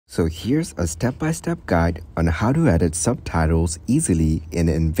So here's a step-by-step guide on how to edit subtitles easily in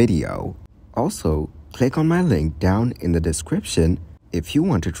Invideo. Also, click on my link down in the description if you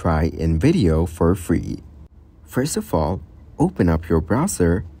want to try Invideo for free. First of all, open up your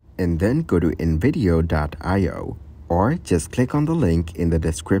browser and then go to invideo.io or just click on the link in the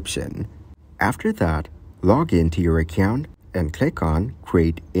description. After that, log into your account and click on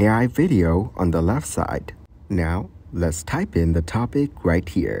Create AI Video on the left side. Now, let's type in the topic right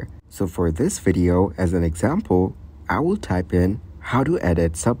here. So for this video, as an example, I will type in how to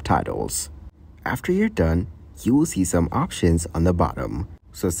edit subtitles. After you're done, you will see some options on the bottom.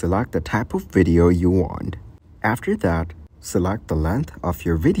 So select the type of video you want. After that, select the length of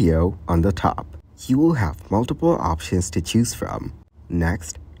your video on the top. You will have multiple options to choose from.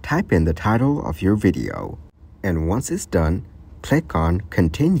 Next, type in the title of your video. And once it's done, click on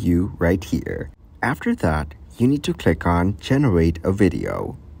Continue right here. After that, you need to click on Generate a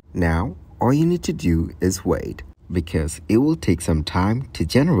Video. Now, all you need to do is wait, because it will take some time to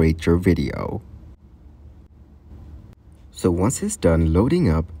generate your video. So once it's done loading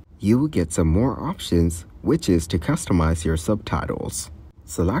up, you will get some more options, which is to customize your subtitles.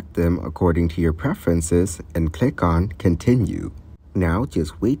 Select them according to your preferences and click on Continue. Now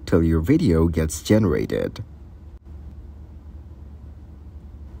just wait till your video gets generated.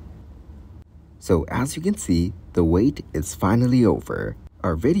 So as you can see, the wait is finally over.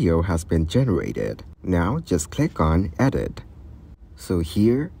 Our video has been generated. Now just click on Edit. So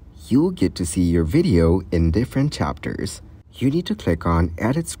here, you will get to see your video in different chapters. You need to click on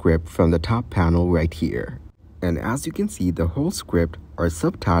Edit Script from the top panel right here. And as you can see, the whole script or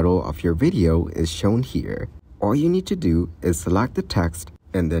subtitle of your video is shown here. All you need to do is select the text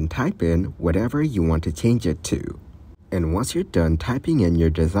and then type in whatever you want to change it to. And once you're done typing in your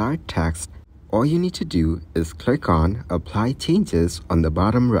desired text, all you need to do is click on Apply Changes on the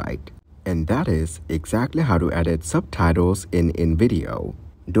bottom right. And that is exactly how to edit subtitles in Invideo.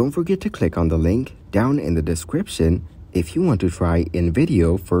 Don't forget to click on the link down in the description if you want to try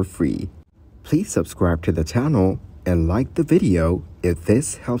Invideo for free. Please subscribe to the channel and like the video if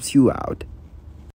this helps you out.